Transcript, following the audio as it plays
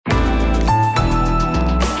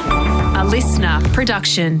listener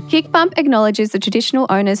production. KICBUMP acknowledges the traditional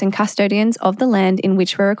owners and custodians of the land in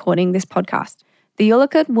which we're recording this podcast, the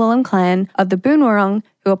Yulukit Woolam clan of the Boonwurrung,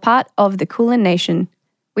 who are part of the Kulin Nation.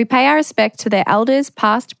 We pay our respect to their elders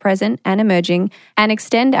past, present and emerging, and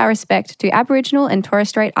extend our respect to Aboriginal and Torres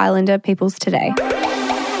Strait Islander peoples today.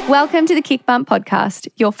 Welcome to the KICBUMP podcast,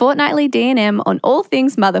 your fortnightly D&M on all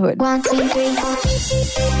things motherhood. 1, 2, 3, 4.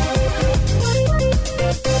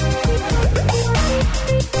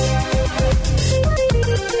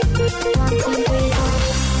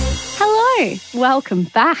 Hello, welcome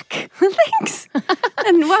back. Thanks.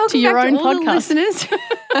 And welcome to your back own to all podcast. the listeners.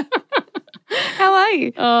 How are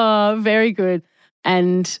you? Oh, very good.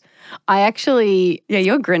 And I actually... Yeah,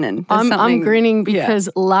 you're grinning. I'm grinning because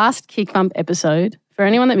last KICBUMP episode, for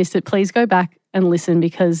anyone that missed it, please go back and listen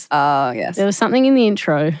because there was something in the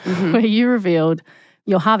intro where you revealed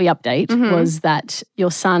your Harvey update was that your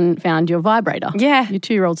son found your vibrator. Yeah. Your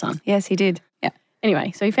 2-year-old son. Yes, he did. Yeah.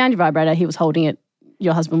 Anyway, so he found your vibrator. He was holding it.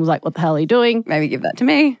 Your husband was like, what the hell are you doing? Maybe give that to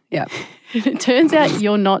me. Yeah. It turns out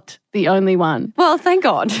you're not the only one. Well, thank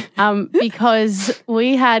God. Because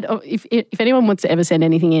we had, if anyone wants to ever send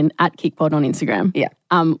anything in, at KICPod on Instagram,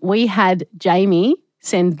 we had Jamie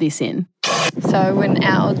send this in. So when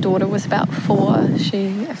our daughter was about 4,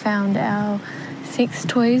 she found our sex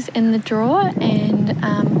toys in the drawer and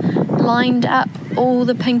lined up all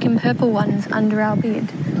the pink and purple ones under our bed,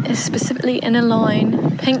 specifically in a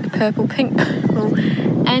line, pink, purple,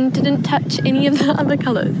 and didn't touch any of the other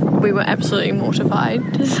colours. We were absolutely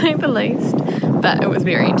mortified, to say the least, but it was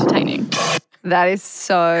very entertaining. That is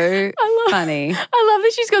so funny. I love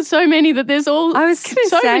that she's got so many that there's all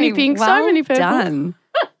many pink, so many purple. Done.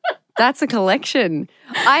 That's a collection.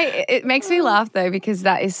 It makes me laugh though because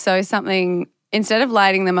that is so something. Instead of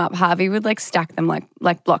lighting them up, Harvey would like stack them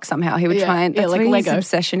like blocks somehow. He would try and that's like what Lego. His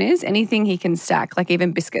obsession is. Anything he can stack, like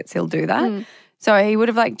even biscuits, he'll do that. So he would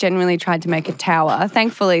have like genuinely tried to make a tower.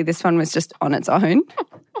 Thankfully, this one was just on its own.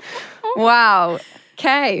 Wow.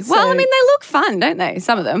 Okay. Well, I mean, they look fun, don't they?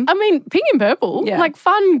 Some of them. I mean, pink and purple, like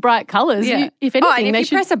fun, bright colours. Yeah. If anything, and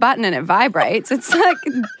if you press a button and it vibrates, it's like,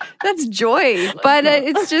 that's joy. But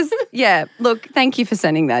it's just, look, thank you for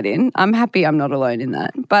sending that in. I'm happy I'm not alone in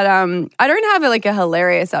that. But I don't have a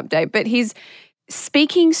hilarious update, but he's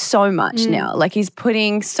speaking so much now. Like he's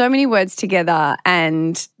putting so many words together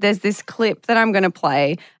and there's this clip that I'm going to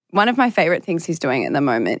play. One of my favourite things he's doing at the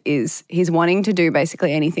moment is he's wanting to do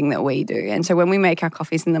basically anything that we do. And so when we make our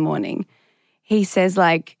coffees in the morning, he says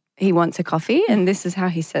like he wants a coffee and this is how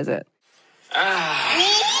he says it.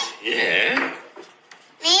 Yeah.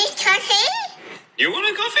 Me coffee? You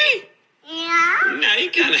want a coffee? Yeah. No,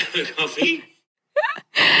 you can't have a coffee.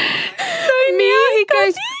 So now he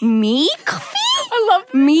goes, me coffee? I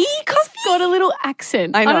love me coffee. It's got a little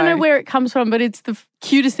accent. I know. I don't know where it comes from, but it's the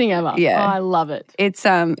cutest thing ever. Yeah. Oh, I love it. It's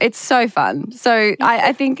so fun. So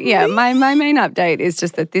I think, my main update is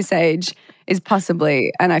just that this age is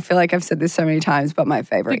possibly, and I feel like I've said this so many times, but my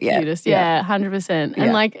favourite The cutest, 100%.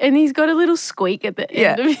 Yeah. And he's got a little squeak at the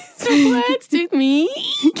end of his words to me.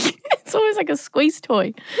 It's almost like a squeeze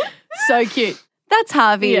toy. So cute. That's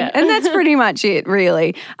Harvey, and that's pretty much it,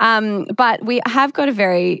 really. But we have got a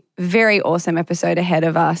very, very awesome episode ahead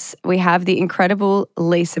of us. We have the incredible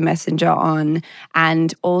Lisa Messenger on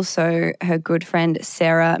and also her good friend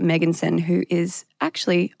Sarah Megginson, who is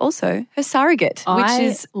actually also her surrogate, which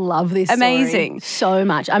is love this amazing. Story so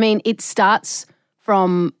much. I mean, it starts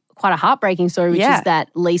from quite a heartbreaking story, which is that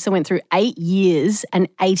Lisa went through 8 years and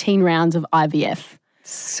 18 rounds of IVF.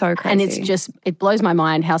 So crazy. And it's just, it blows my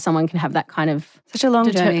mind how someone can have that kind of such a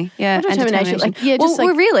long journey. Yeah. Determination.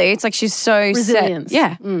 Well, really, it's like she's so resilience.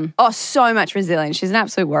 Set. Yeah. Oh, so much resilience. She's an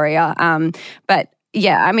absolute warrior. But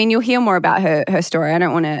yeah, I mean, you'll hear more about her story. I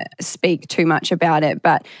don't want to speak too much about it,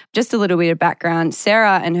 but just a little bit of background.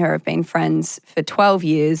 Sarah and her have been friends for 12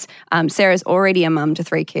 years. Sarah's already a mum to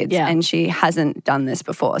 3 kids and she hasn't done this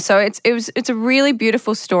before. So it's a really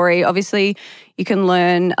beautiful story. Obviously, you can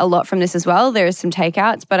learn a lot from this as well. There are some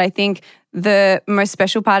takeouts, but I think the most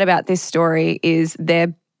special part about this story is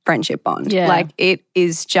their friendship bond. Yeah. Like it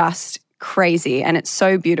is just crazy and it's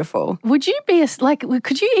so beautiful. Would you be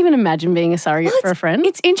could you even imagine being a surrogate for a friend?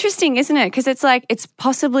 It's interesting, isn't it? Because it's like it's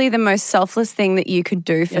possibly the most selfless thing that you could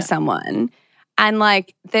do for someone. And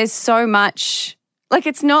like there's so much, like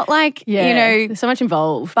it's not like, there's so much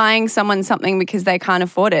involved. Buying someone something because they can't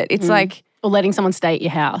afford it. It's like or letting someone stay at your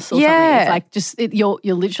house or something. It's like just you're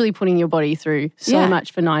literally putting your body through so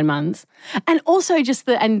much for 9 months. And also just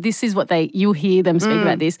and this is what you'll hear them speak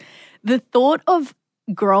about this, the thought of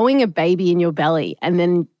growing a baby in your belly and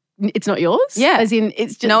then it's not yours. Yeah. As in,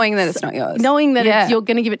 it's just knowing that it's not yours. Knowing that you're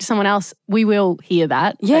going to give it to someone else, we will hear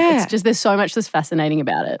that. Yeah. It's just, there's so much that's fascinating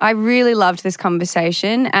about it. I really loved this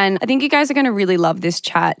conversation, and I think you guys are going to really love this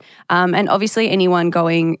chat. And obviously anyone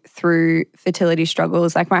going through fertility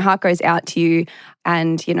struggles, like, my heart goes out to you,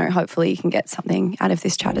 and, you know, hopefully you can get something out of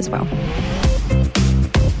this chat as well.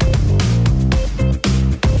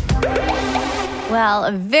 Well,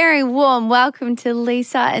 a very warm welcome to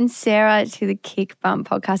Lisa and Sarah to the KICBUMP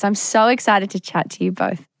podcast. I'm so excited to chat to you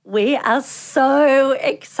both. We are so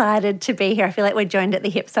excited to be here. I feel like we're joined at the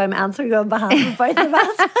hip, so I'm answering on behalf of both of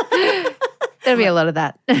us. There'll be a lot of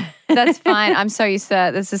that. That's fine. I'm so used to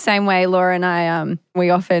that. That's the same way Laura and I, we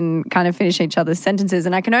often kind of finish each other's sentences.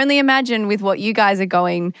 And I can only imagine with what you guys are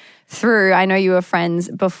going through. I know you were friends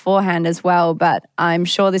beforehand as well, but I'm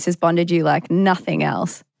sure this has bonded you like nothing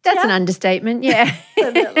else. That's an understatement, yeah.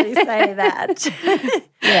 Definitely say that.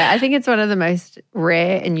 Yeah, I think it's one of the most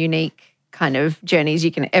rare and unique kind of journeys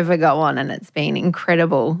you can ever go on, and it's been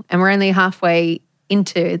incredible. And we're only halfway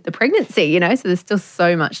into the pregnancy, you know, so there's still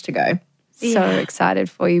so much to go. So excited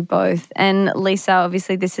for you both. And Lisa,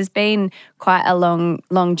 obviously this has been quite a long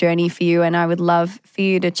journey for you, and I would love for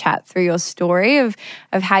you to chat through your story of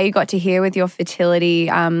how you got to here with your fertility.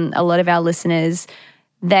 A lot of our listeners,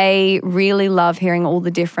 they really love hearing all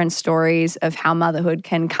the different stories of how motherhood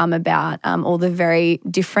can come about, all the very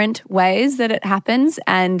different ways that it happens,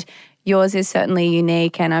 and yours is certainly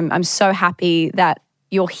unique. And I'm so happy that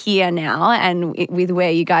you're here now, and with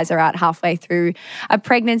where you guys are at halfway through a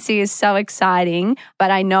pregnancy is so exciting.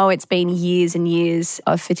 But I know it's been years and years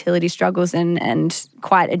of fertility struggles and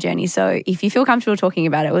quite a journey. So if you feel comfortable talking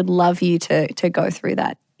about it, I would love you to go through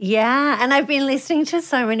that. Yeah, and I've been listening to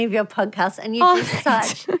so many of your podcasts, and you do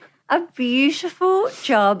such a beautiful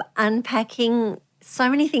job unpacking so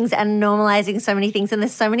many things and normalizing so many things. And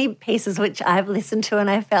there's so many pieces which I've listened to and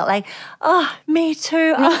I felt like, oh, me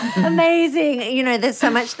too. Oh, amazing. You know, there's so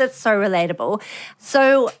much that's so relatable.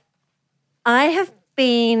 So I have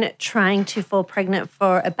been trying to fall pregnant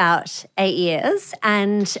for about 8 years.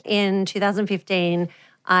 And in 2015,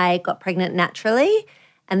 I got pregnant naturally.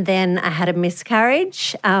 And then I had a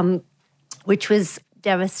miscarriage, which was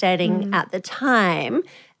devastating at the time.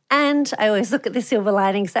 And I always look at the silver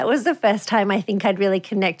linings. That was the first time I think I'd really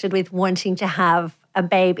connected with wanting to have a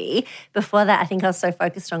baby. Before that, I think I was so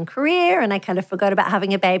focused on career and I kind of forgot about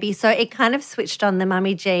having a baby. So it kind of switched on the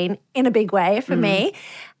mummy gene in a big way for me.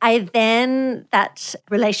 That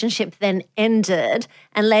relationship then ended.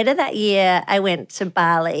 And later that year, I went to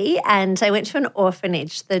Bali and I went to an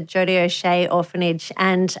orphanage, the Jodie O'Shea orphanage.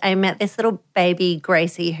 And I met this little baby,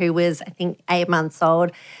 Gracie, who was, I think, 8 months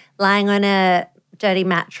old, lying on a dirty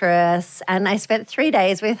mattress, and I spent 3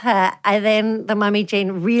 days with her. The mummy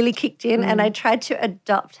gene really kicked in and I tried to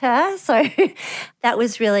adopt her. So that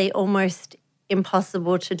was really almost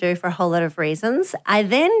impossible to do for a whole lot of reasons. I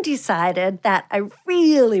then decided that I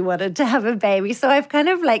really wanted to have a baby. So I've kind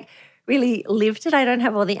of like really lived it. I don't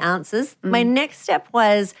have all the answers. My next step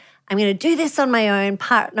was I'm going to do this on my own,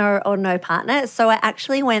 partner or no partner. So I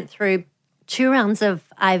actually went through 2 rounds of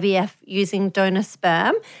IVF using donor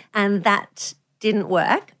sperm, and that didn't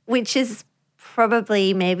work, which is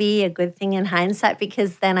probably maybe a good thing in hindsight,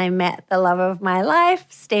 because then I met the love of my life,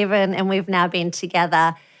 Stephen, and we've now been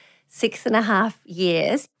together 6.5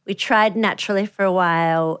 years. We tried naturally for a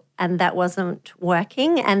while and that wasn't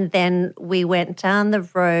working. And then we went down the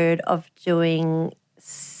road of doing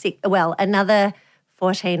another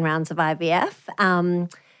 14 rounds of IVF.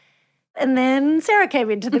 And then Sarah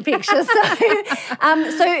came into the picture. So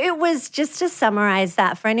it was, just to summarize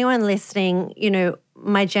that for anyone listening, you know,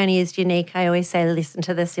 my journey is unique. I always say listen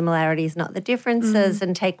to the similarities, not the differences,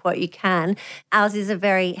 and take what you can. Ours is a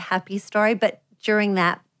very happy story, but during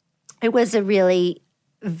that, it was a really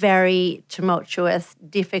very tumultuous,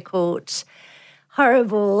 difficult,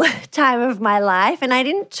 horrible time of my life. And I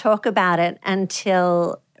didn't talk about it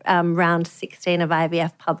until round 16 of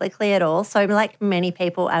IVF publicly at all. So like many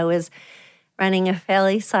people, I was running a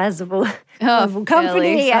fairly sizable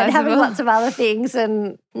company and having lots of other things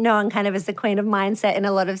and known kind of as the queen of mindset in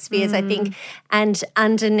a lot of spheres, I think. And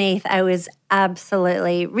underneath, I was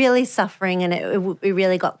absolutely really suffering, and it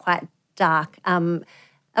really got quite dark,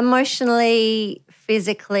 emotionally,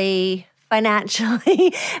 physically,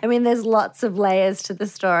 financially. I mean, there's lots of layers to the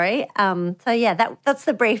story. That's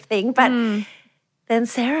the brief thing. But then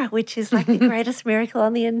Sarah, which is like the greatest miracle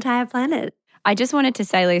on the entire planet. I just wanted to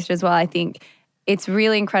say, Lisa, as well, I think it's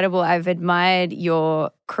really incredible. I've admired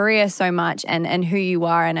your career so much and who you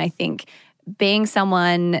are, and I think being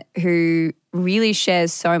someone who really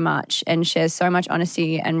shares so much and shares so much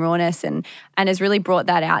honesty and rawness and has really brought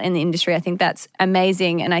that out in the industry. I think that's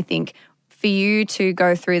amazing. And I think for you to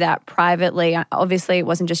go through that privately, obviously it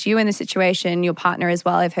wasn't just you in the situation, your partner as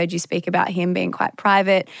well. I've heard you speak about him being quite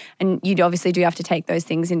private, and you obviously do have to take those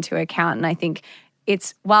things into account. And I think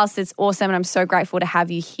whilst it's awesome and I'm so grateful to have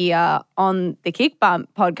you here on the KICBUMP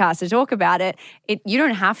podcast to talk about it, you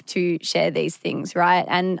don't have to share these things, right?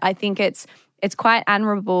 And I think it's quite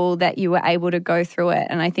admirable that you were able to go through it.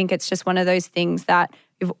 And I think it's just one of those things that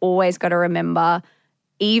you've always got to remember,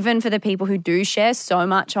 even for the people who do share so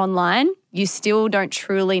much online, you still don't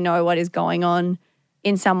truly know what is going on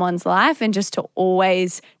in someone's life, and just to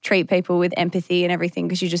always treat people with empathy and everything,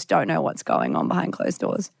 because you just don't know what's going on behind closed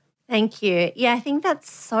doors. Thank you. Yeah, I think that's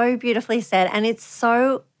so beautifully said. And it's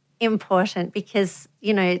so important because,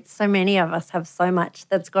 so many of us have so much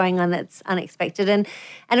that's going on that's unexpected. And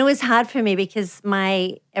it was hard for me because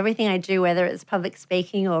everything I do, whether it's public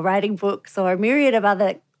speaking or writing books or a myriad of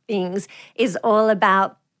other things, is all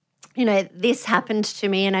about, this happened to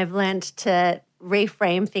me and I've learned to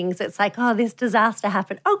reframe things. It's like, oh, this disaster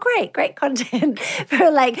happened. Oh, great content.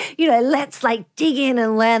 But let's dig in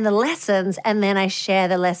and learn the lessons, and then I share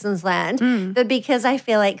the lessons learned. But because I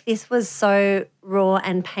feel like this was so raw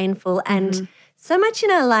and painful, and so much in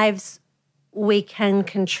our lives we can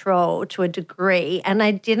control to a degree, and I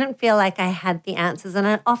didn't feel like I had the answers,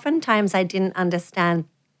 and oftentimes I didn't understand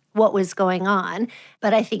what was going on.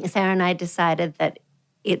 But I think Sarah and I decided that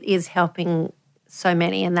it is helping so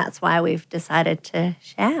many, and that's why we've decided to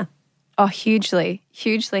share. Oh, hugely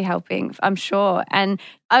helping, I'm sure. And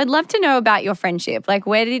I would love to know about your friendship. Like,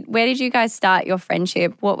 where did you guys start your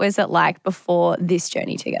friendship? What was it like before this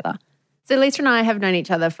journey together? So Lisa and I have known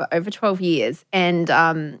each other for over 12 years, and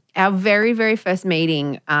our very, very first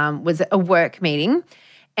meeting was a work meeting,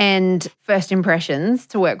 and first impressions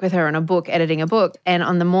to work with her on editing a book. And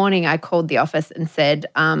on the morning I called the office and said,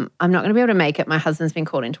 I'm not going to be able to make it. My husband's been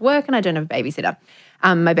called into work and I don't have a babysitter.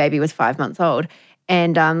 My baby was 5 months old.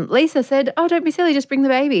 And Lisa said, oh, don't be silly, just bring the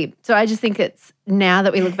baby. So I just think now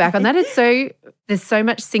that we look back on that, there's so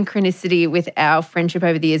much synchronicity with our friendship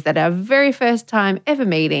over the years that our very first time ever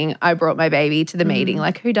meeting, I brought my baby to the meeting.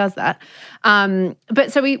 Like, who does that?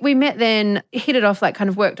 But so we met then, hit it off, kind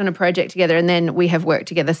of worked on a project together, and then we have worked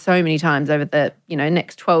together so many times over the,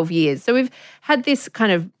 next 12 years. So we've had this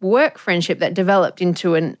kind of work friendship that developed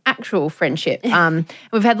into an actual friendship.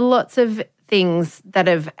 We've had lots of things that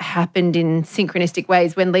have happened in synchronistic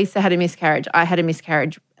ways. When Lisa had a miscarriage, I had a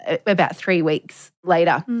miscarriage about 3 weeks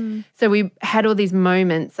later. So we had all these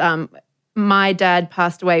moments. My dad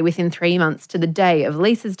passed away within 3 months to the day of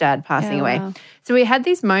Lisa's dad passing away. Wow. So we had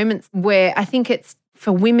these moments where I think it's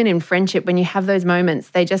for women in friendship, when you have those moments,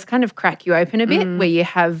 they just kind of crack you open a bit, where you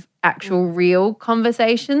have actual real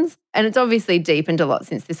conversations. And it's obviously deepened a lot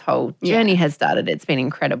since this whole journey has started. It's been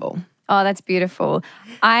incredible. Oh, that's beautiful.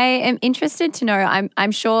 I am interested to know,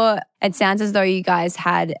 I'm sure it sounds as though you guys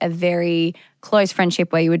had a very close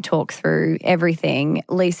friendship where you would talk through everything.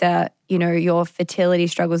 Lisa, your fertility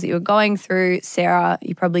struggles that you were going through, Sarah,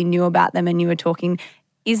 you probably knew about them and you were talking.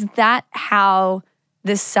 Is that how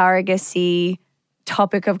the surrogacy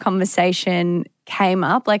topic of conversation came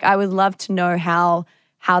up? I would love to know how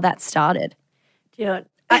that started. Yeah.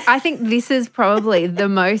 I think this is probably the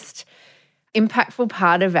most impactful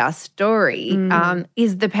part of our story,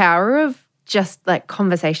 is the power of just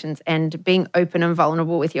conversations and being open and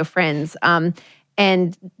vulnerable with your friends.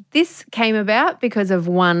 And this came about because of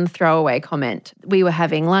one throwaway comment. We were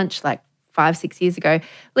having lunch 5-6 years ago.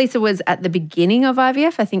 Lisa was at the beginning of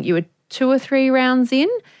IVF. I think you were 2 or 3 rounds in.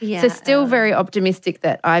 Yeah. So still very optimistic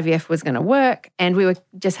that IVF was going to work. And we were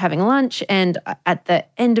just having lunch. And at the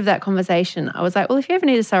end of that conversation, I was like, well, if you ever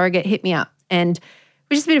need a surrogate, hit me up. And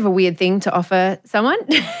which is a bit of a weird thing to offer someone.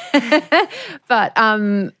 But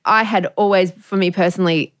I had always, for me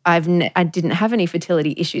personally, I didn't have any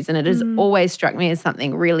fertility issues, and it has always struck me as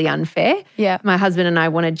something really unfair. Yeah. My husband and I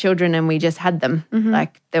wanted children and we just had them.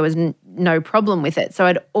 There was no problem with it. So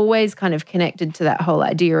I'd always kind of connected to that whole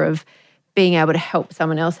idea of being able to help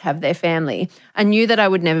someone else have their family. I knew that I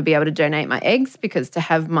would never be able to donate my eggs, because to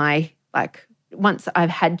have my once I've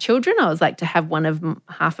had children, I was to have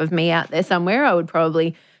half of me out there somewhere, I would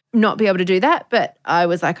probably not be able to do that. But I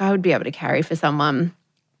was I would be able to carry for someone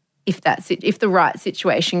if the right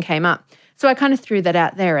situation came up. So I kind of threw that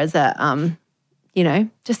out there as a,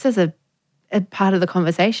 just as a part of the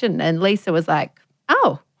conversation. And Lisa was like,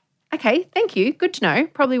 oh, okay, thank you. Good to know.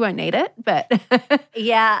 Probably won't need it, but.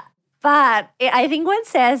 Yeah, but I think what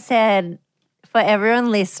Sarah said, for everyone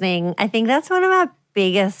listening, I think that's one of our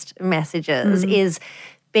biggest messages is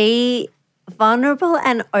be vulnerable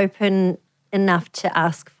and open enough to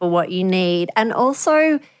ask for what you need. And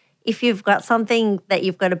also, if you've got something that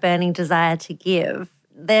you've got a burning desire to give,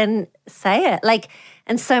 then say it. Like,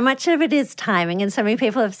 and so much of it is timing. And so many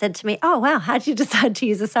people have said to me, oh, wow, how did you decide to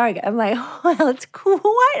use a surrogate? I'm like, well, it's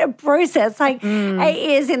quite a process, like 8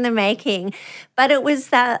 years in the making. But it was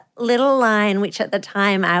that little line, which at the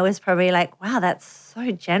time I was probably like, wow, that's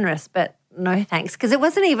so generous, but no thanks. Because it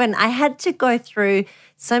wasn't even, I had to go through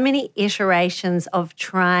so many iterations of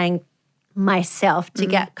trying myself to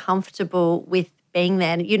get comfortable with being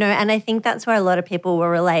there, you know, and I think that's where a lot of people will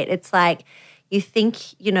relate. It's like, you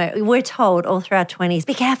think, you know, we're told all through our 20s,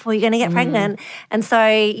 be careful, you're going to get pregnant. And so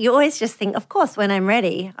you always just think, of course, when I'm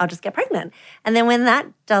ready, I'll just get pregnant. And then when that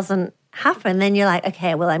doesn't happen, then you're like,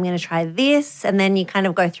 okay, well, I'm going to try this. And then you kind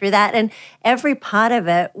of go through that. And every part of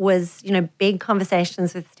it was, you know, big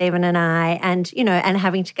conversations with Stephen and I and, you know, and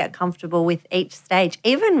having to get comfortable with each stage.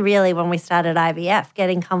 Even really when we started IVF,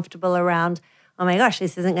 getting comfortable around, oh my gosh,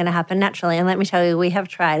 this isn't going to happen naturally. And let me tell you, we have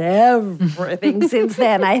tried everything since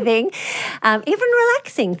then, I think. Even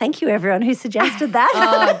relaxing. Thank you, everyone who suggested that.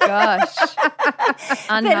 Oh, gosh.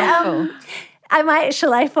 Unhelpful.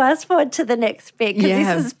 Shall I fast forward to the next bit? Because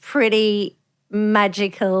this is pretty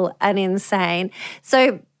magical and insane.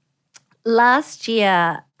 So last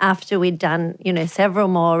year, after we'd done, you know, several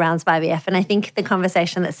more rounds of IVF, and I think the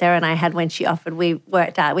conversation that Sarah and I had when she offered, we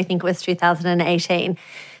worked out, we think it was 2018.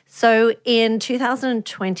 So in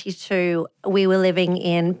 2022, we were living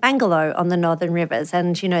in Bangalore on the Northern Rivers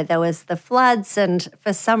and, you know, there was the floods and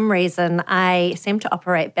for some reason I seem to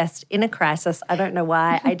operate best in a crisis. I don't know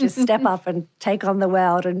why. I just step up and take on the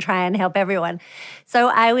world and try and help everyone. So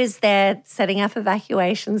I was there setting up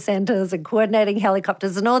evacuation centres and coordinating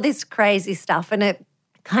helicopters and all this crazy stuff, and it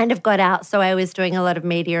kind of got out. So I was doing a lot of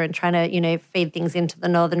media and trying to, you know, feed things into the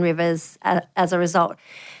Northern Rivers as a result.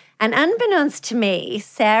 And unbeknownst to me,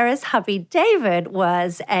 Sarah's hubby, David,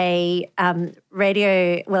 was a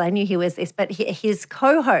radio, well, I knew he was this, but his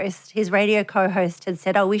co-host, his radio co-host had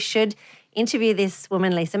said, oh, we should interview this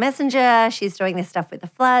woman, Lisa Messenger. She's doing this stuff with the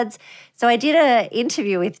floods. So I did an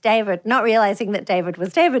interview with David, not realizing that David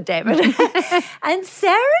was David. And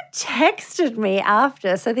Sarah texted me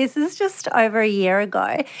after, so this is just over a year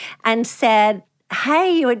ago, and said,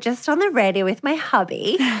 hey, you were just on the radio with my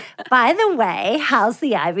hubby. By the way, how's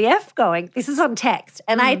the IVF going? This is on text.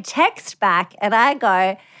 And I text back and I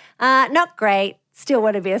go, not great, still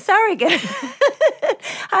want to be a surrogate.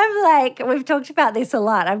 I'm like, we've talked about this a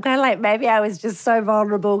lot. I'm kind of like, maybe I was just so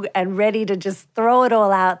vulnerable and ready to just throw it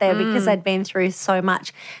all out there because I'd been through so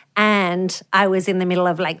much. And I was in the middle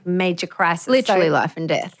of like major crisis. Literally life and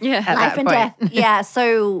death. Yeah. Life and death. Yeah.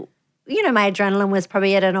 So, you know, my adrenaline was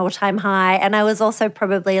probably at an all-time high. And I was also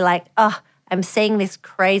probably like, oh, I'm seeing this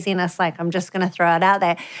craziness, like I'm just going to throw it out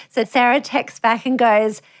there. So Sarah texts back and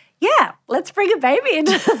goes, yeah, let's bring a baby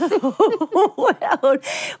into the world,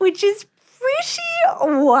 which is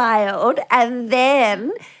pretty wild. And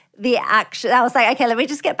then the action, I was like, okay, let me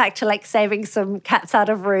just get back to like saving some cats out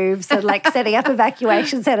of roofs and like setting up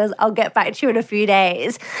evacuation centers. I'll get back to you in a few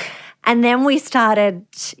days. And then we started,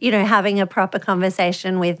 you know, having a proper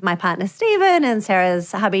conversation with my partner, Stephen, and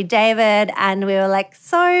Sarah's hubby, David. And we were like,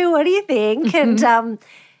 so what do you think? And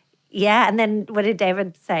and then what did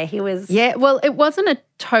David say? He was... Yeah, well, it wasn't a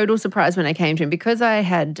total surprise when I came to him because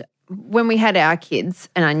when we had our kids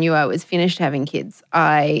and I knew I was finished having kids,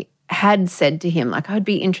 I had said to him, like, I'd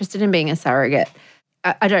be interested in being a surrogate.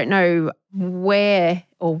 I don't know where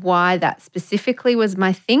or why that specifically was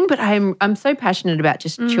my thing, but I'm so passionate about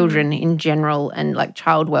just children in general and like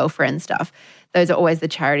child welfare and stuff. Those are always the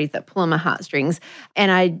charities that pull on my heartstrings.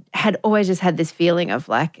 And I had always just had this feeling of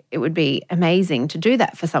like it would be amazing to do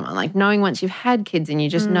that for someone, like knowing once you've had kids and you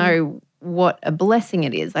just know what a blessing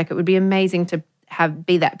it is. Like it would be amazing to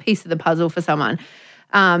be that piece of the puzzle for someone.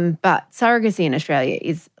 But surrogacy in Australia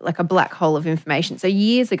is like a black hole of information. So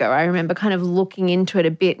years ago, I remember kind of looking into it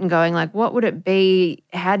a bit and going like, what would it be?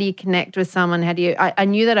 How do you connect with someone? I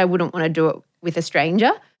knew that I wouldn't want to do it with a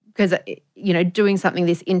stranger because, you know, doing something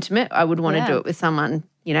this intimate, I would want to do it with someone,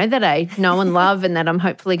 you know, that I know and love and that I'm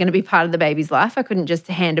hopefully going to be part of the baby's life. I couldn't just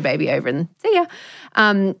hand a baby over and see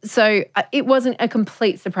ya. So it wasn't a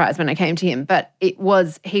complete surprise when I came to him, but he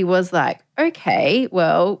was like, okay,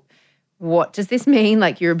 well, what does this mean?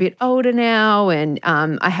 Like you're a bit older now and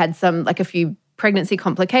I had a few pregnancy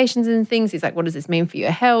complications and things. He's like, what does this mean for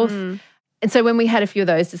your health? And so when we had a few of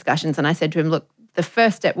those discussions and I said to him, look, the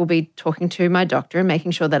first step will be talking to my doctor and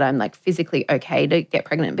making sure that I'm like physically okay to get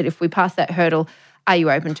pregnant. But if we pass that hurdle, are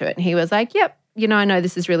you open to it? And he was like, yep, you know, I know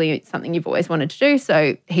this is really something you've always wanted to do.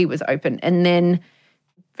 So he was open. And then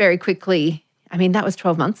very quickly I mean, that was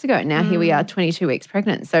 12 months ago. Now here we are 22 weeks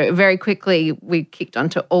pregnant. So very quickly we kicked on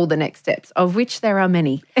to all the next steps, of which there are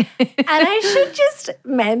many. And I should just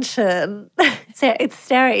mention,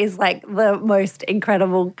 Sarah is like the most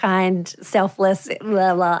incredible, kind, selfless,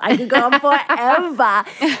 blah, blah. I could go on forever.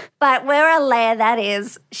 But where a layer that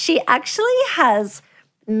is, she actually has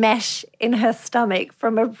mesh in her stomach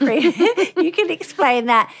from a you can explain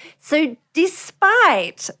that. So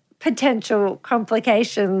despite potential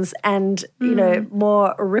complications and, you know,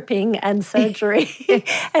 more ripping and surgery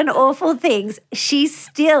and awful things, she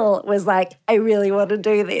still was like, I really want to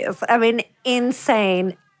do this. I mean,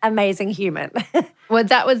 insane, amazing human. Well,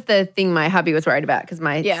 that was the thing my hubby was worried about, because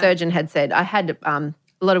my surgeon had said I had a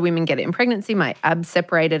lot of women get it in pregnancy. My abs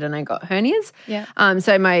separated and I got hernias. Yeah.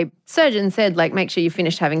 So my surgeon said, like, make sure you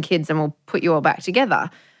finished having kids and we'll put you all back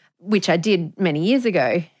together, which I did many years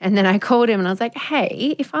ago. And then I called him and I was like,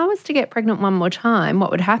 hey, if I was to get pregnant one more time,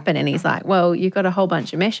 what would happen? And he's like, well, you've got a whole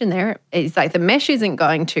bunch of mesh in there. He's like, the mesh isn't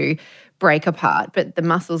going to break apart, but the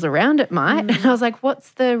muscles around it might. And I was like,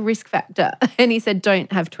 what's the risk factor? And he said,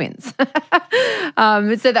 don't have twins.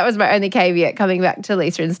 So that was my only caveat coming back to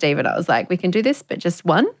Lisa and Steve. And I was like, we can do this, but just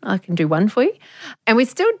one. I can do one for you. And we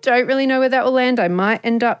still don't really know where that will land. I might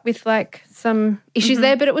end up with like some issues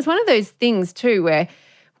there, but it was one of those things too where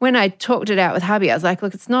when I talked it out with hubby, I was like,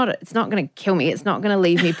 look, it's not going to kill me. It's not going to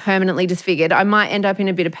leave me permanently disfigured. I might end up in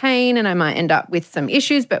a bit of pain and I might end up with some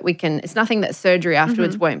issues, but it's nothing that surgery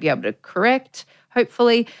afterwards won't be able to correct,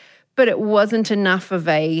 hopefully. But it wasn't enough of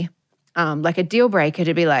a, like a deal breaker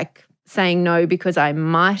to be like saying no because I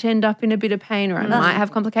might end up in a bit of pain or I might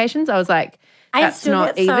have complications. I was like, that's I still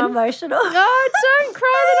not get even. so emotional. Oh, don't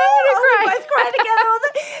cry, then I'm going to cry. We both cry together all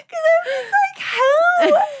the because I'm just like,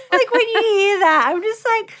 how? Like when you hear that, I'm just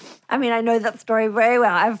like, I mean, I know that story very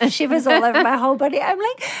well. I have shivers all over my whole body. I'm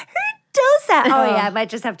like, who does that? Oh yeah, I might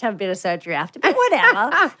just have to have a bit of surgery after, but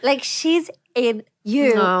whatever. Like she's in.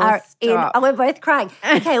 You are in. Oh, we're both crying.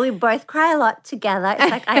 Okay, we both cry a lot together.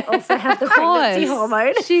 It's like I also have the pregnancy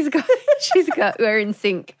hormone. She's got. We're in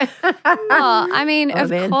sync. Oh, I mean,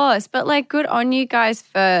 of course, but like, good on you guys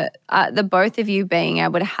for the both of you being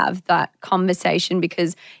able to have that conversation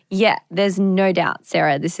because, yeah, there's no doubt,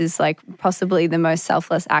 Sarah, this is like possibly the most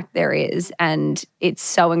selfless act there is, and it's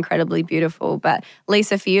so incredibly beautiful. But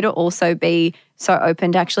Lisa, for you to also be so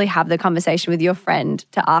open to actually have the conversation with your friend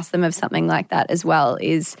to ask them of something like that as well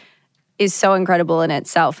is so incredible in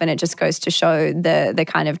itself, and it just goes to show the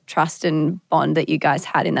kind of trust and bond that you guys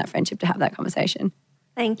had in that friendship to have that conversation.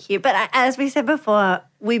 Thank you. But as we said before,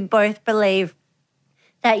 we both believe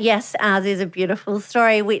that, yes, ours is a beautiful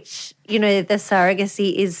story, which, you know, the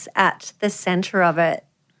surrogacy is at the centre of it.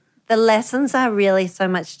 The lessons are really so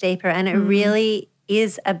much deeper, and it really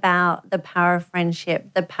is about the power of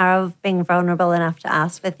friendship, the power of being vulnerable enough to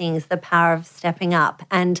ask for things, the power of stepping up,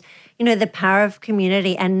 and, you know, the power of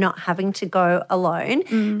community and not having to go alone.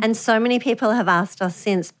 And so many people have asked us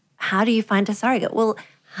since, how do you find a surrogate? Well,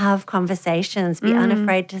 have conversations, be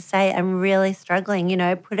unafraid to say, I'm really struggling, you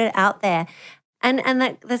know, put it out there. And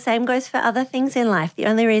that the same goes for other things in life. The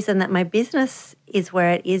only reason that my business is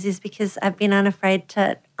where it is because I've been unafraid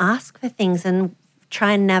to ask for things and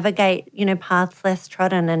try and navigate, you know, paths less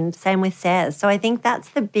trodden, and same with Sarah's. So I think that's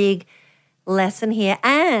the big lesson here.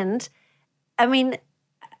 And, I mean,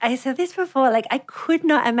 I said this before, like I could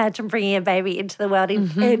not imagine bringing a baby into the world in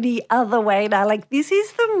any other way now. Like this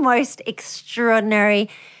is the most extraordinary,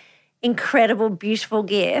 incredible, beautiful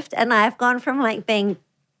gift. And I've gone from like being,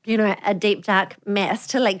 you know, a deep, dark mess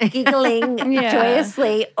to like giggling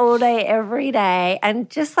joyously all day, every day, and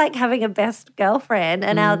just like having a best girlfriend.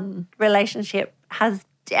 And our relationship has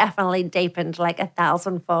definitely deepened like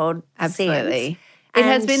 1,000-fold. Absolutely. It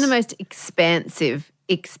has been the most expansive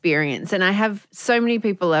experience. And I have so many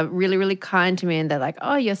people are really, really kind to me, and they're like,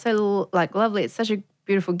 oh, you're so like lovely. It's such a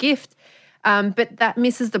beautiful gift. But that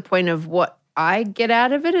misses the point of what I get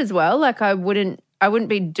out of it as well. Like I wouldn't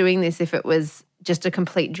be doing this if it was just a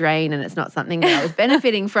complete drain and it's not something that I was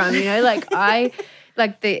benefiting from, you know, like I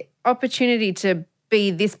like the opportunity to be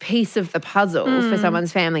this piece of the puzzle for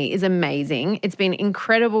someone's family is amazing. It's been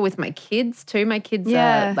incredible with my kids too. My kids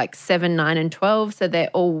are like 7, 9 and 12, so they're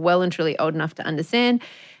all well and truly old enough to understand.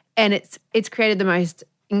 And it's created the most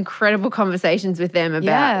incredible conversations with them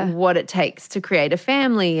about what it takes to create a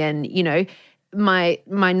family. And, you know, my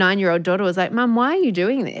 9-year-old daughter was like, Mum, why are you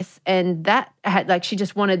doing this? And that had like, she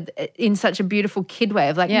just wanted in such a beautiful kid way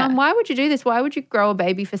of like, Mum, why would you do this? Why would you grow a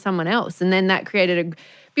baby for someone else? And then that created a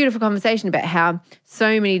beautiful conversation about how so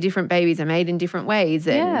many different babies are made in different ways,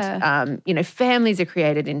 and, you know, families are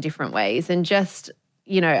created in different ways. And just,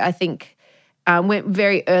 you know, I think went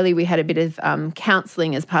very early. We had a bit of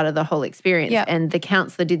counselling as part of the whole experience. Yep. And the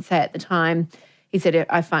counsellor did say at the time, he said,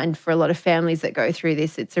 I find for a lot of families that go through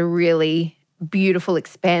this, it's a really beautiful,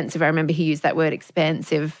 expansive, I remember he used that word,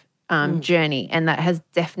 expansive journey. And that has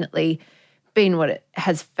definitely been what it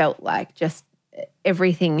has felt like. Just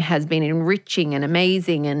everything has been enriching and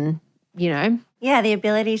amazing and, you know. Yeah, the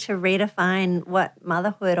ability to redefine what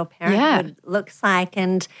motherhood or parenthood looks like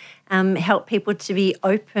and help people to be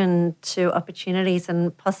open to opportunities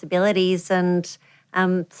and possibilities and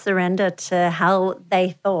surrender to how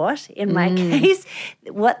they thought, in my case,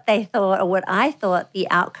 what they thought or what I thought the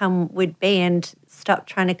outcome would be, and stop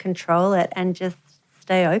trying to control it and just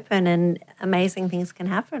stay open, and amazing things can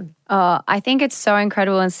happen. Oh, I think it's so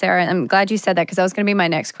incredible. And Sarah, I'm glad you said that because that was going to be my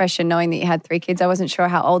next question, knowing that you had 3 kids. I wasn't sure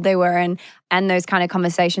how old they were and those kind of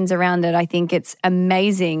conversations around it. I think it's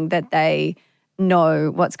amazing that they know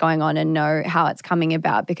what's going on and know how it's coming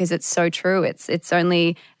about, because it's so true. It's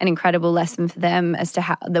only an incredible lesson for them as to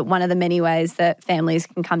how that one of the many ways that families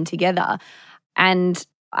can come together. And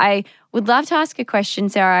I would love to ask a question,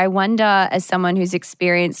 Sarah. I wonder, as someone who's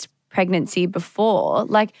experienced pregnancy before,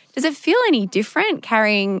 like, does it feel any different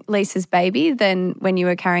carrying Lisa's baby than when you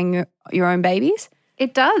were carrying your own babies?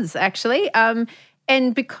 It does, actually.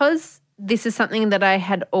 And because this is something that I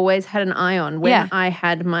had always had an eye on when I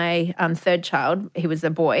had my 3rd child, he was a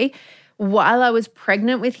boy. While I was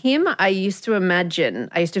pregnant with him, I used to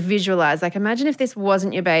visualize, like, imagine if this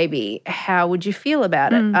wasn't your baby, how would you feel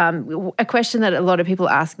about it? A question that a lot of people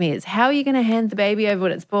ask me is, how are you going to hand the baby over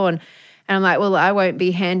when it's born? And I'm like, well, I won't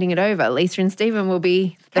be handing it over. Lisa and Stephen will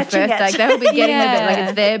be the first, like, they'll be getting the bit, like,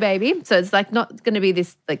 it's their baby. So it's like not going to be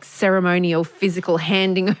this like ceremonial physical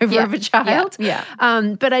handing over of a child.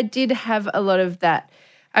 But I did have a lot of that.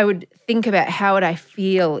 I would think about how would I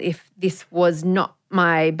feel if this was not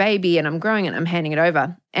my baby and I'm growing it and I'm handing it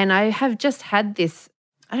over. And I have just had this,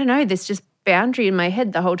 I don't know, this just boundary in my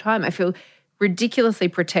head the whole time. I feel ridiculously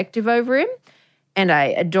protective over him. And I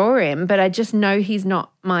adore him, but I just know he's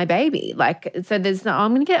not my baby. Like, so there's no,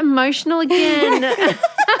 I'm going to get emotional again.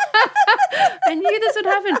 I knew this would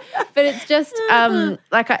happen. But it's just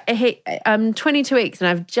like I'm 22 weeks and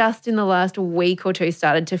I've just in the last week or 2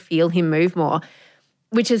 started to feel him move more,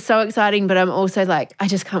 which is so exciting. But I'm also like, I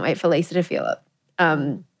just can't wait for Lisa to feel it.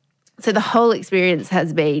 So the whole experience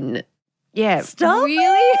has been, Stop really?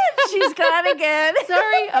 It. She's gone again.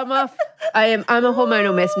 Sorry, I'm off. I'm a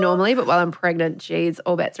hormonal mess normally, but while I'm pregnant, geez,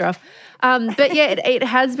 all bets are off. But yeah, it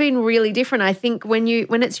has been really different. I think when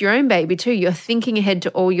it's your own baby too, you're thinking ahead to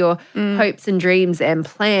all your hopes and dreams and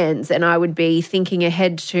plans. And I would be thinking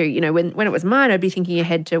ahead to, you know, when it was mine, I'd be thinking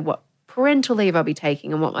ahead to what parental leave I'll be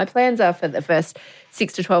taking and what my plans are for the first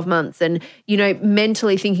 6 to 12 months. And, you know,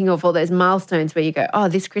 mentally thinking of all those milestones where you go, oh,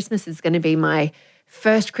 this Christmas is going to be my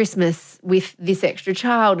first Christmas with this extra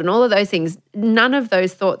child and all of those things. None of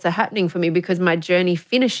those thoughts are happening for me because my journey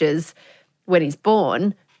finishes when he's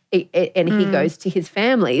born and he goes to his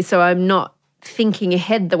family. So I'm not thinking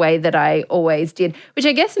ahead the way that I always did, which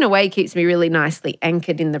I guess in a way keeps me really nicely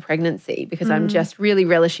anchored in the pregnancy because I'm just really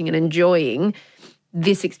relishing and enjoying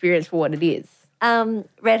this experience for what it is.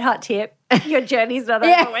 Red hot tip. Your journey's not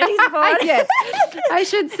over when he's born. Yes. I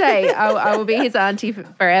should say I will be his auntie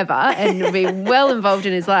forever and will be well involved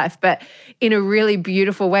in his life, but in a really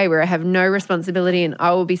beautiful way where I have no responsibility and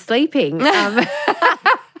I will be sleeping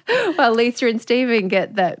while Lisa and Stephen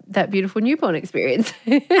get that beautiful newborn experience.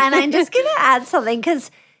 And I'm just going to add something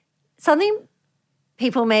because something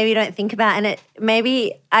people maybe don't think about, and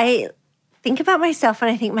I think about myself and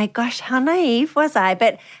I think, my gosh, how naive was I?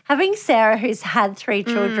 But having Sarah, who's had 3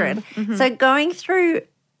 children, so going through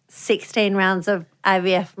 16 rounds of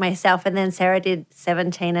IVF myself, and then Sarah did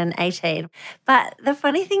 17 and 18. But the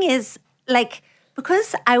funny thing is, like,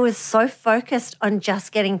 because I was so focused on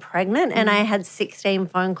just getting pregnant and I had 16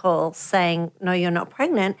 phone calls saying, no, you're not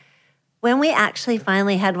pregnant, when we actually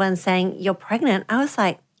finally had one saying, you're pregnant, I was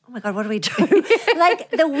like, oh my God, what do we do? Like,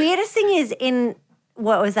 the weirdest thing is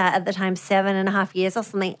what was that at the time, 7.5 years or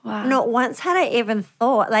something. Wow. Not once had I even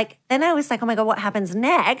thought. Like, then I was like, oh my God, what happens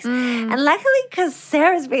next? And luckily, because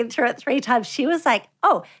Sarah's been through it 3 times, she was like,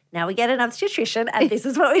 oh, now we get an obstetrician and this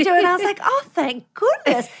is what we do. And I was like, oh, thank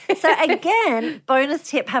goodness. So again, bonus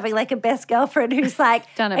tip, having like a best girlfriend who's like,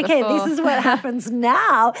 okay, before. this is what happens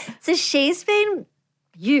now. So she's been,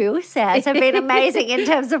 Sarah, have been amazing in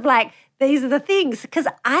terms of like, these are the things, because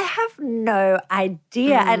I have no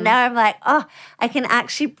idea. And now I'm like, oh, I can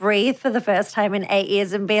actually breathe for the first time in 8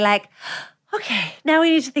 years and be like, okay, now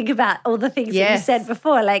we need to think about all the things that you said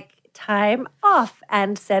before, like time off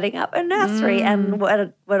and setting up a nursery and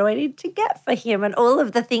what do I need to get for him and all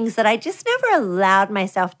of the things that I just never allowed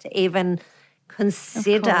myself to even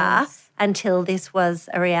consider until this was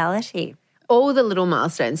a reality. All the little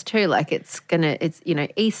milestones too, like it's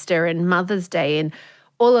Easter and Mother's Day and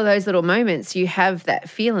all of those little moments, you have that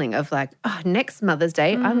feeling of like, oh, next Mother's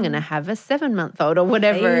Day, I'm going to have a 7-month-old or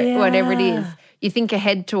whatever it is. You think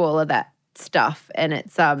ahead to all of that stuff, and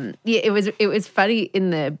it's it was funny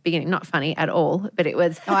in the beginning, not funny at all, but it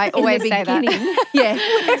was. I always say that. Yeah,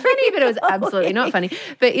 it's funny, but it was absolutely not funny.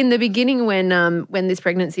 But in the beginning, when this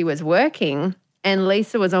pregnancy was working. And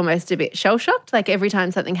Lisa was almost a bit shell-shocked. Like every time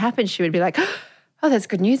something happened, she would be like, oh, that's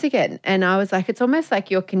good news again. And I was like, it's almost like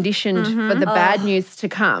you're conditioned for the bad news to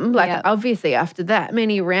come. Like obviously after that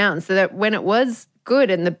many rounds, so that when it was good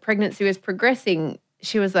and the pregnancy was progressing,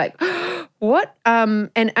 she was like, what? And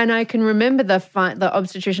I can remember the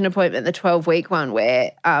obstetrician appointment, the 12-week one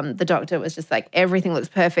where the doctor was just like, everything looks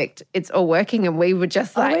perfect. It's all working. And we were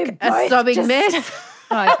just like a sobbing mess.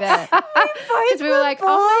 I bet. Because we were like, oh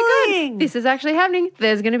my God, this is actually happening.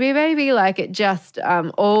 There's going to be a baby. Like it just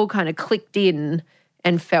all kind of clicked in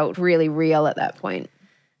and felt really real at that point.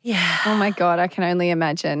 Yeah. Oh my God, I can only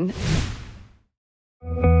imagine.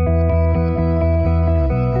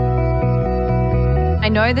 I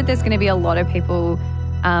know that there's going to be a lot of people,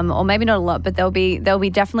 or maybe not a lot, but there'll be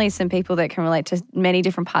definitely some people that can relate to many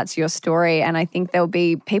different parts of your story. And I think there'll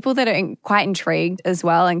be people that are quite intrigued as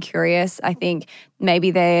well and curious. I think maybe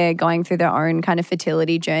they're going through their own kind of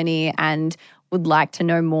fertility journey and would like to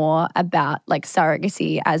know more about like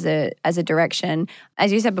surrogacy as a direction.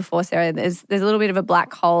 As you said before, Sarah, there's a little bit of a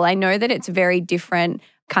black hole. I know that it's very different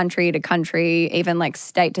country to country, even like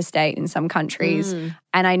state to state in some countries.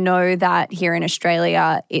 And I know that here in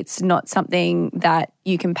Australia, it's not something that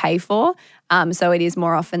you can pay for. So it is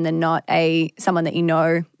more often than not someone that you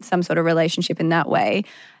know, some sort of relationship in that way.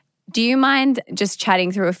 Do you mind just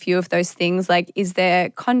chatting through a few of those things? Like, is there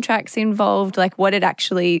contracts involved? Like what it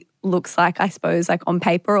actually looks like, I suppose, like on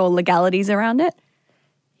paper or legalities around it?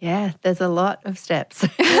 Yeah, there's a lot of steps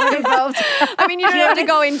involved. I mean, you don't have to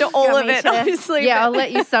go into all of it, obviously. Yeah, I'll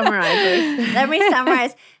let you summarize this. Let me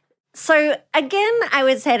summarize. So again, I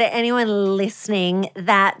would say to anyone listening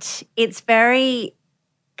that it's very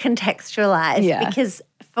contextualized because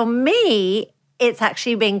for me, it's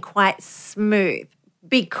actually been quite smooth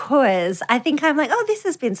because I think I'm like, oh, this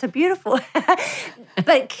has been so beautiful.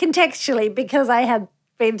 But contextually, because I had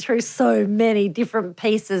been through so many different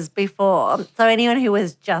pieces before. So anyone who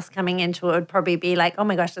was just coming into it would probably be like, oh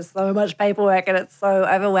my gosh, there's so much paperwork and it's so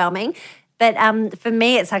overwhelming. But for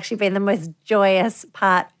me, it's actually been the most joyous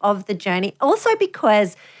part of the journey. Also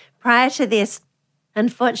because prior to this,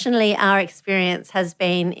 unfortunately, our experience has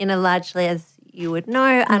been in a largely, as you would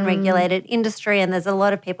know, unregulated industry. And there's a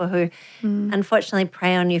lot of people who unfortunately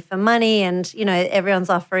prey on you for money. And, you know,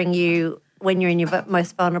 everyone's offering you when you're in your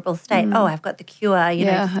most vulnerable state, oh, I've got the cure, you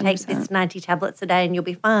know, take this 90 tablets a day and you'll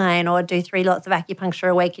be fine, or do 3 lots of acupuncture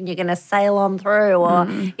a week and you're going to sail on through, or,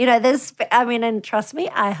 you know, and trust me,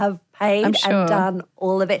 I have paid and done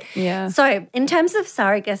all of it. Yeah. So in terms of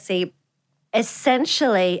surrogacy,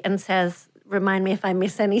 essentially, and says, remind me if I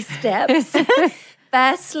miss any steps,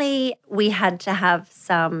 firstly, we had to have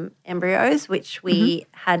some embryos, which we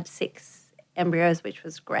had 6 embryos, which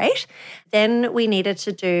was great. Then we needed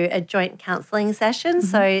to do a joint counselling session.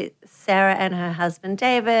 So Sarah and her husband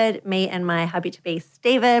David, me and my hubby-to-be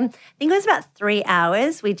Stephen, I think it was about 3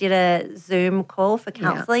 hours. We did a Zoom call for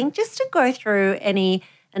counselling just to go through any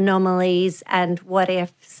anomalies and what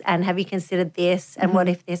ifs and have you considered this and what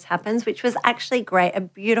if this happens, which was actually great. A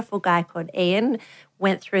beautiful guy called Ian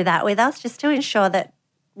went through that with us just to ensure that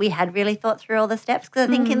we had really thought through all the steps, because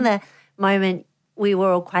I think in the moment we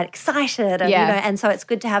were all quite excited, and, you know, and so it's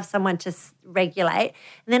good to have someone to regulate.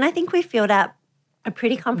 And then I think we filled out a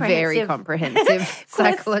pretty very comprehensive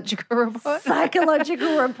psychological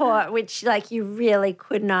report, which like you really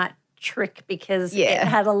could not trick because it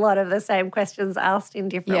had a lot of the same questions asked in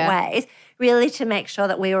different ways, really to make sure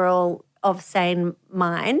that we were all of sane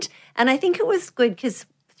mind. And I think it was good because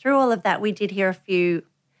through all of that we did hear a few,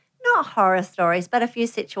 not horror stories, but a few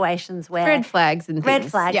situations where red flags and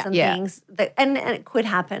things that, and it could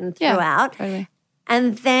happen throughout. Totally.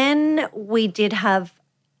 And then we did have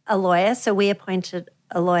a lawyer, so we appointed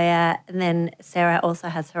a lawyer, and then Sarah also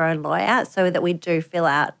has her own lawyer, so that we do fill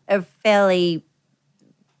out a fairly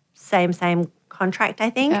same contract, I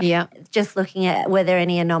think. Yeah. Just looking at were there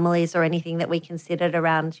any anomalies or anything that we considered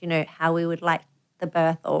around, you know, how we would like the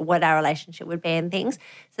birth or what our relationship would be and things.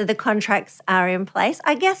 So the contracts are in place.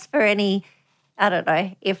 I guess for any I don't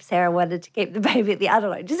know, if Sarah wanted to keep the baby, I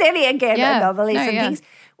don't know, just any, again, anomalies and things,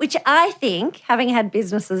 which I think, having had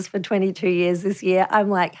businesses for 22 years this year, I'm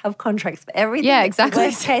like, have contracts for everything. Yeah, exactly.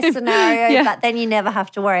 Worst case scenario, but then you never have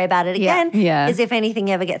to worry about it again. Yeah. As if anything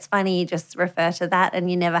ever gets funny, you just refer to that and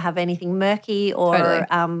you never have anything murky or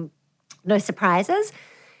no surprises.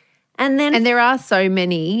 And there are so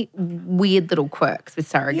many weird little quirks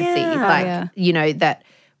with surrogacy. You know, that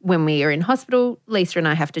when we are in hospital, Lisa and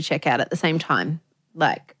I have to check out at the same time.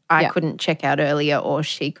 Like I couldn't check out earlier or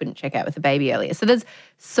she couldn't check out with the baby earlier. So there's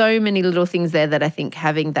so many little things there that I think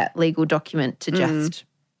having that legal document to just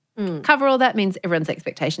cover all that means everyone's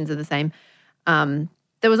expectations are the same.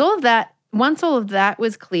 There was all of that. Once all of that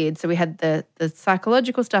was cleared, so we had the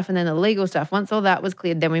psychological stuff and then the legal stuff. Once all that was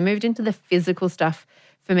cleared, then we moved into the physical stuff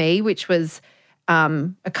for me, which was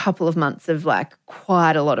a couple of months of like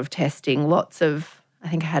quite a lot of testing, lots of, I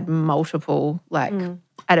think I had multiple, like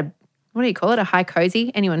at a, what do you call it, a high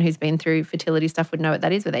cozy? Anyone who's been through fertility stuff would know what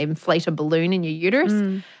that is, where they inflate a balloon in your uterus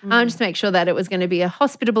just to make sure that it was going to be a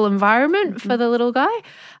hospitable environment for the little guy.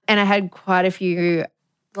 And I had quite a few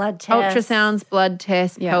blood tests, ultrasounds, blood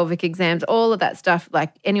tests, pelvic exams, all of that stuff.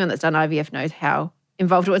 Like anyone that's done IVF knows how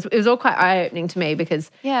involved it was. It was all quite eye-opening to me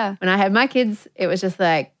because when I had my kids, it was just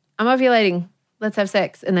like, I'm ovulating, let's have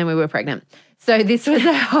sex. And then we were pregnant. So this was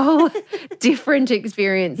a whole different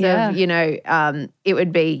experience of, you know, it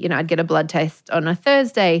would be, you know, I'd get a blood test on a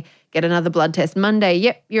Thursday, get another blood test Monday.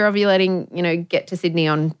 Yep, you're ovulating, you know, get to Sydney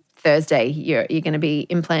on Thursday. You're going to be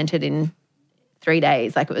implanted in 3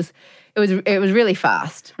 days. Like it was really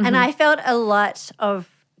fast. And I felt a lot of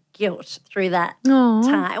guilt through that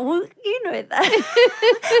time. Well, you know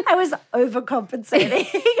that. I was overcompensating,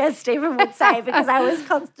 as Stephen would say, because I was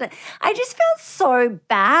constant. I just felt so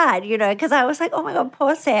bad, you know, because I was like, oh my God,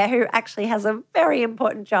 poor Sarah, who actually has a very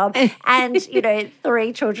important job and, you know,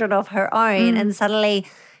 3 children of her own. And suddenly,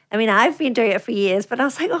 I mean, I've been doing it for years, but I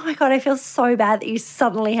was like, oh my God, I feel so bad that you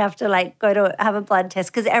suddenly have to like go to have a blood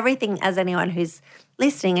test, because everything, as anyone who's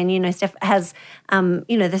listening and, you know, Steph has,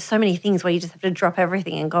 you know, there's so many things where you just have to drop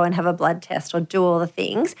everything and go and have a blood test or do all the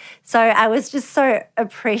things. So I was just so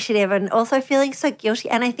appreciative and also feeling so guilty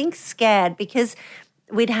and I think scared because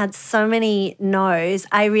we'd had so many no's.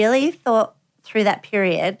 I really thought through that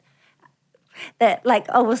period that like,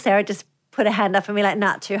 oh, well, Sarah just put a hand up and be like,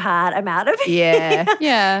 not too hard, I'm out of it.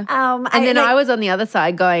 Yeah. And then I was on the other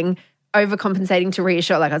side going, overcompensating to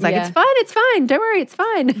reassure. Like I was like, it's fine. Don't worry, it's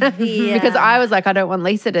fine. Because I was like, I don't want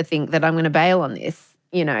Lisa to think that I'm going to bail on this.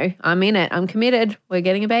 You know, I'm in it. I'm committed. We're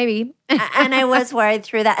getting a baby. And I was worried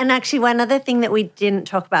through that. And actually one other thing that we didn't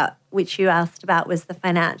talk about, which you asked about, was the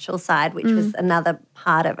financial side, which was another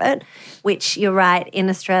part of it, which you're right, in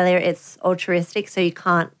Australia it's altruistic, so you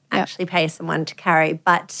can't actually pay someone to carry,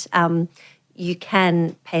 but you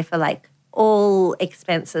can pay for like all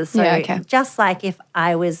expenses. So just like if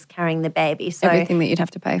I was carrying the baby. So everything that you'd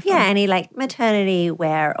have to pay for. Yeah, any like maternity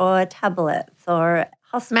wear or tablets or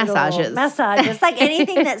hospital massages, like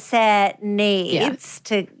anything that Sarah needs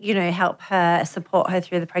to, you know, help her, support her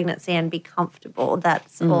through the pregnancy and be comfortable,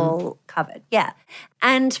 that's all covered. Yeah.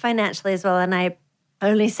 And financially as well. And I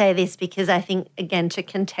only say this because I think, again, to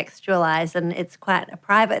contextualize, and it's quite a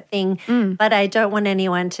private thing, but I don't want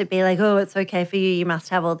anyone to be like, oh, it's okay for you, you must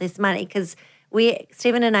have all this money, because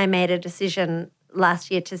Stephen and I made a decision last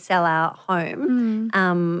year to sell our home,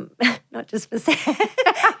 not just for Sarah,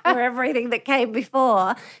 for everything that came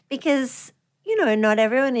before, because, you know, not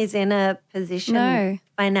everyone is in a position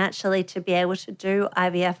financially to be able to do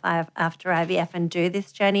IVF after IVF and do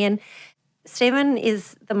this journey. And Stephen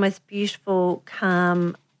is the most beautiful,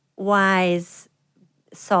 calm, wise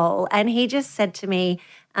soul. And he just said to me,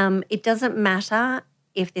 it doesn't matter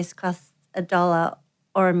if this costs $1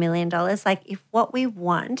 or $1 million. Like if what we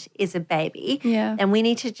want is a baby, then we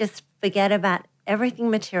need to just forget about everything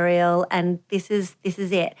material and this is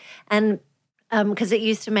it. And because it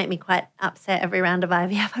used to make me quite upset every round of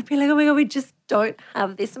IVF. I'd be like, oh my God, we just don't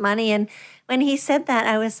have this money. And when he said that,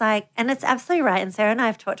 I was like, and it's absolutely right. And Sarah and I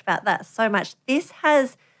have talked about that so much. This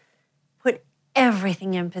has put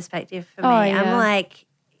everything in perspective for me. I'm like,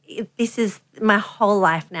 this is my whole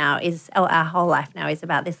life now our whole life now is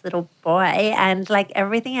about this little boy. And like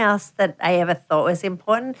everything else that I ever thought was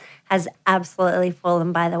important has absolutely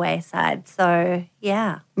fallen by the wayside. So,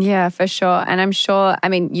 yeah. Yeah, for sure. And I'm sure, I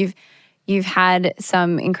mean, You've had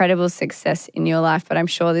some incredible success in your life, but I'm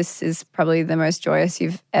sure this is probably the most joyous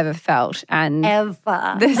you've ever felt. And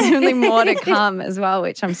there's really more to come as well,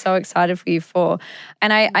 which I'm so excited for you for.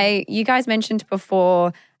 And you guys mentioned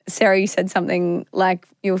before, Sarah, you said something like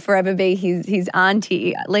you'll forever be his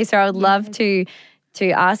auntie. Lisa, I would love to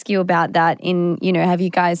to ask you about that have you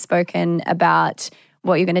guys spoken about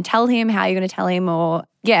what you're going to tell him, how you're going to tell him, or,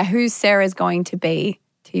 who Sarah's going to be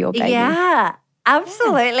to your baby? Yeah,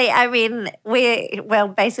 absolutely. I mean,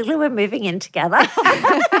 basically we're moving in together.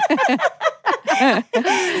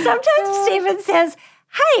 Sometimes Stephen says,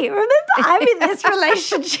 hey, remember I'm in this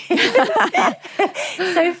relationship.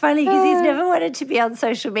 So funny because he's never wanted to be on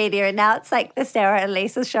social media, and now it's like the Sarah and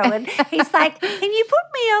Lisa show, and he's like, can you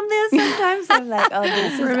put me on there sometimes? I'm like, oh,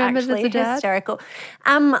 this is actually hysterical.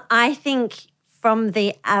 I think from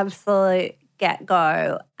the absolute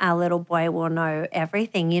get-go, our little boy will know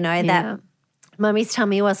everything, that Mummy's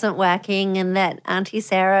tummy wasn't working and that Auntie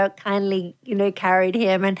Sarah kindly, carried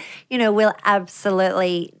him, and, we'll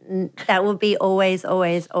absolutely, that will be always,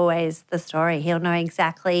 always, always the story. He'll know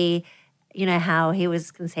exactly, how he was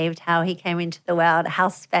conceived, how he came into the world, how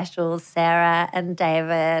special Sarah and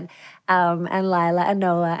David and Lila and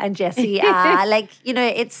Noah and Jesse are.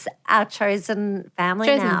 It's our chosen family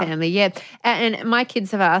now. Chosen family, yeah. And my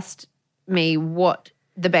kids have asked me what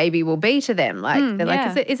the baby will be to them. They're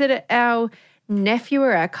like, is it our nephew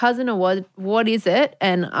or our cousin, or what is it?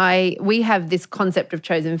 And we have this concept of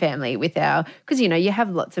chosen family with because you have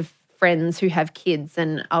lots of friends who have kids,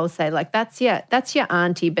 and I'll say that's your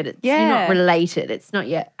auntie, but you're not related. It's not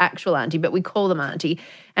your actual auntie, but we call them auntie.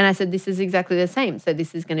 And I said, this is exactly the same. So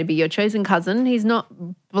this is going to be your chosen cousin. He's not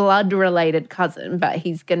blood related cousin, but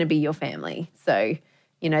he's going to be your family. So,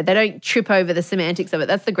 they don't trip over the semantics of it.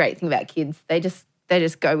 That's the great thing about kids. They just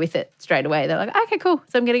go with it straight away. They're like, okay, cool.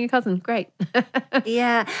 So I'm getting a cousin. Great.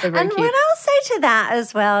 Yeah. And cute. what I'll say to that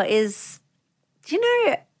as well is,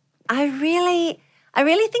 I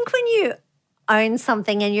really think when you own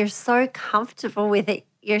something and you're so comfortable with it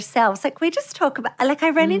yourself, we just talk about, I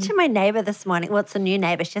ran into my neighbour this morning. Well, it's a new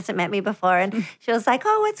neighbour. She hasn't met me before. And she was like,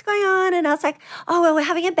 oh, what's going on? And I was like, oh, well, we're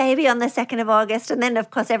having a baby on the 2nd of August. And then,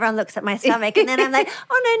 of course, everyone looks at my stomach. And then I'm like,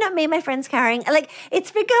 oh, no, not me. My friend's carrying.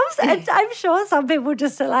 It's because I'm sure some people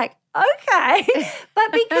just are like, okay.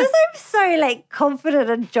 But because I'm so, confident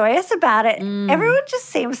and joyous about it, everyone just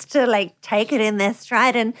seems to, take it in their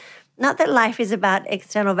stride. And not that life is about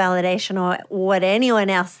external validation or what anyone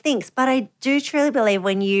else thinks, but I do truly believe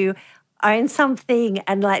when you own something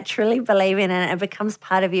and truly believe in it, it becomes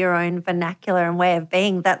part of your own vernacular and way of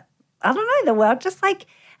being, that, I don't know, the world just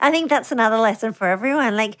I think that's another lesson for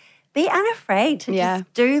everyone. Be unafraid to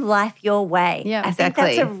just do life your way. Yeah, I think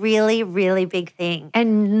that's a really, really big thing.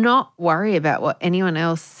 And not worry about what anyone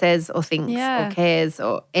else says or thinks or cares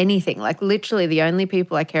or anything. Literally the only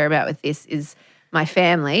people I care about with this is my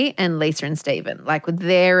family and Lisa and Stephen, with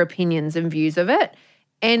their opinions and views of it.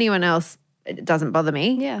 Anyone else, it doesn't bother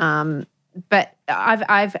me. Yeah. But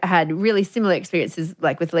I've had really similar experiences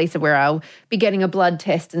with Lisa, where I'll be getting a blood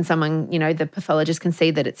test and someone, the pathologist can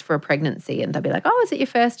see that it's for a pregnancy, and they'll be like, oh, is it your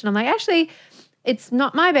first? And I'm like, actually, it's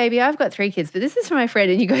not my baby. I've got 3 kids, but this is for my friend.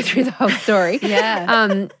 And you go through the whole story.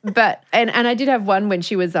 Yeah. But I did have one when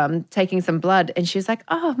she was taking some blood, and she was like,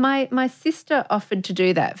 oh, my sister offered to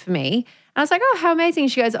do that for me. And I was like, oh, how amazing.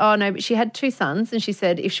 She goes, oh, no, but she had 2 sons, and she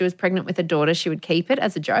said if she was pregnant with a daughter, she would keep it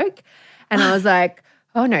as a joke. And I was like,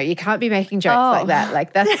 oh, no, you can't be making jokes like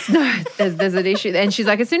that. That's no, there's an issue. And she's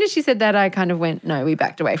like, as soon as she said that, I kind of went, no, we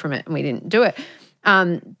backed away from it and we didn't do it.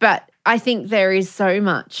 But I think there is so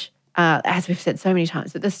much, as we've said so many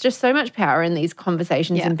times, but there's just so much power in these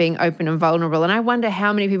conversations and being open and vulnerable. And I wonder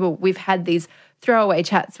how many people we've had these throwaway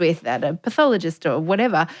chats with at a pathologist or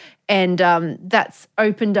whatever, and that's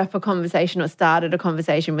opened up a conversation or started a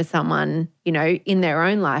conversation with someone, in their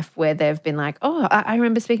own life, where they've been like, oh, I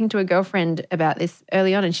remember speaking to a girlfriend about this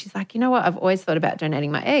early on, and she's like, you know what, I've always thought about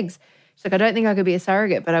donating my eggs. She's like, I don't think I could be a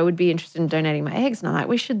surrogate, but I would be interested in donating my eggs. And I'm like,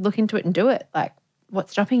 we should look into it and do it.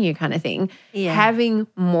 What's stopping you, kind of thing. Yeah. Having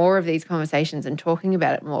more of these conversations and talking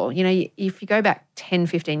about it more. If you go back 10,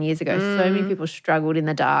 15 years ago, so many people struggled in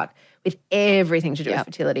the dark with everything to do with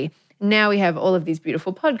fertility. Now we have all of these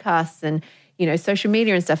beautiful podcasts and, social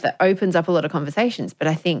media and stuff that opens up a lot of conversations. But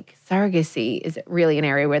I think surrogacy is really an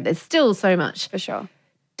area where there's still so much, for sure,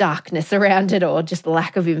 darkness around it, or just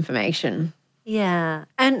lack of information. Yeah.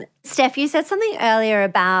 And Steph, you said something earlier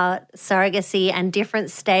about surrogacy and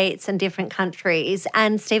different states and different countries.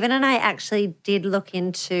 And Stephen and I actually did look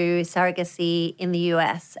into surrogacy in the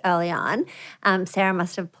US early on. Sarah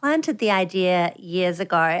must have planted the idea years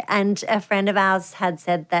ago. And a friend of ours had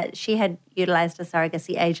said that she had utilised a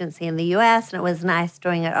surrogacy agency in the US, and it was nice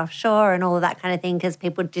doing it offshore and all of that kind of thing because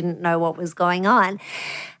people didn't know what was going on.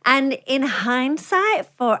 And in hindsight,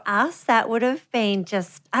 for us, that would have been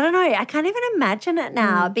just, I don't know, I can't even imagine it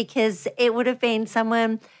now because it would have been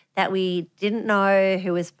someone that we didn't know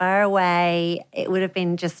who was far away. It would have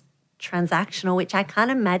been just transactional, which I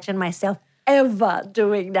can't imagine myself ever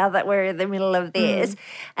doing now that we're in the middle of this.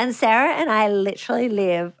 And Sarah and I literally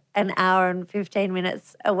live an hour and 15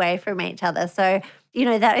 minutes away from each other. So, you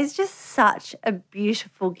know, that is just such a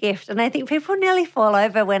beautiful gift. And I think people nearly fall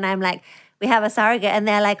over when I'm like, we have a surrogate and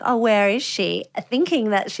they're like, oh, where is she? Thinking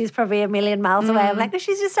that she's probably a million miles away. I'm like, oh,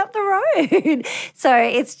 she's just up the road. So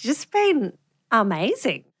it's just been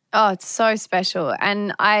amazing. Oh, it's so special.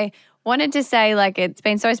 And I wanted to say, like, it's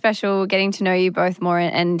been so special getting to know you both more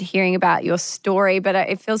and hearing about your story. But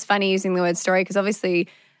it feels funny using the word story because obviously,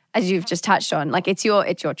 as you've just touched on, like it's your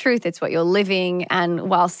truth, it's what you're living. And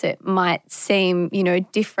whilst it might seem, you know,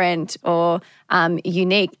 different or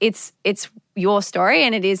unique, it's your story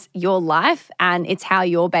and it is your life and it's how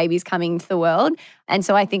your baby's coming into the world. And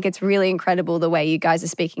so I think it's really incredible the way you guys are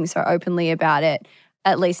speaking so openly about it,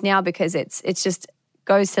 at least now, because it's just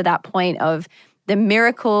goes to that point of the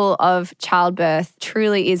miracle of childbirth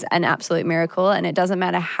truly is an absolute miracle, and it doesn't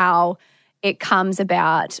matter how it comes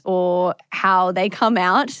about or how they come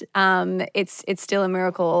out. It's still a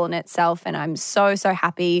miracle all in itself, and I'm so, so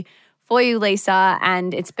happy for you, Lisa,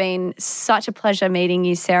 and it's been such a pleasure meeting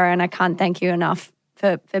you, Sarah, and I can't thank you enough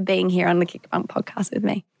for being here on the KICBUMP podcast with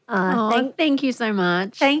me. Thank you so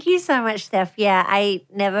much. Thank you so much, Steph. Yeah, I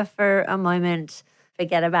never for a moment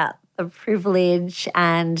forget about the privilege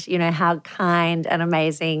and, you know, how kind and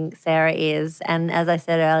amazing Sarah is. And as I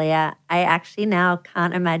said earlier, I actually now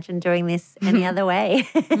can't imagine doing this any other way.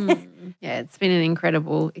 Yeah, it's been an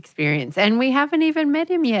incredible experience. And we haven't even met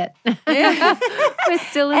him yet. We're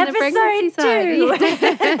still in the pregnancy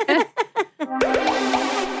side.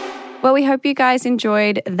 Well, we hope you guys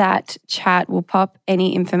enjoyed that chat. We'll pop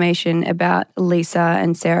any information about Lisa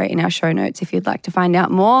and Sarah in our show notes if you'd like to find out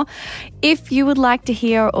more. If you would like to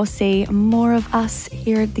hear or see more of us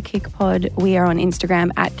here at the Kick Pod, we are on Instagram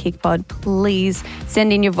at KickPod. Please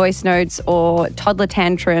send in your voice notes or toddler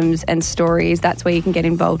tantrums and stories. That's where you can get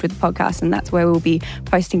involved with the podcast, and that's where we'll be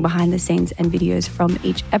posting behind the scenes and videos from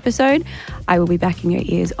each episode. I will be back in your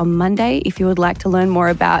ears on Monday. If you would like to learn more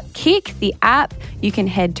about Kick, the app, you can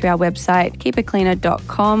head to our website,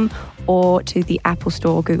 keepitcleaner.com, or to the Apple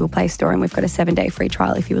Store or Google Play Store, and we've got a 7-day free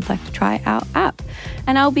trial if you would like to try our app.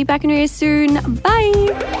 And I'll be back in your ears soon.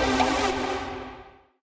 Bye.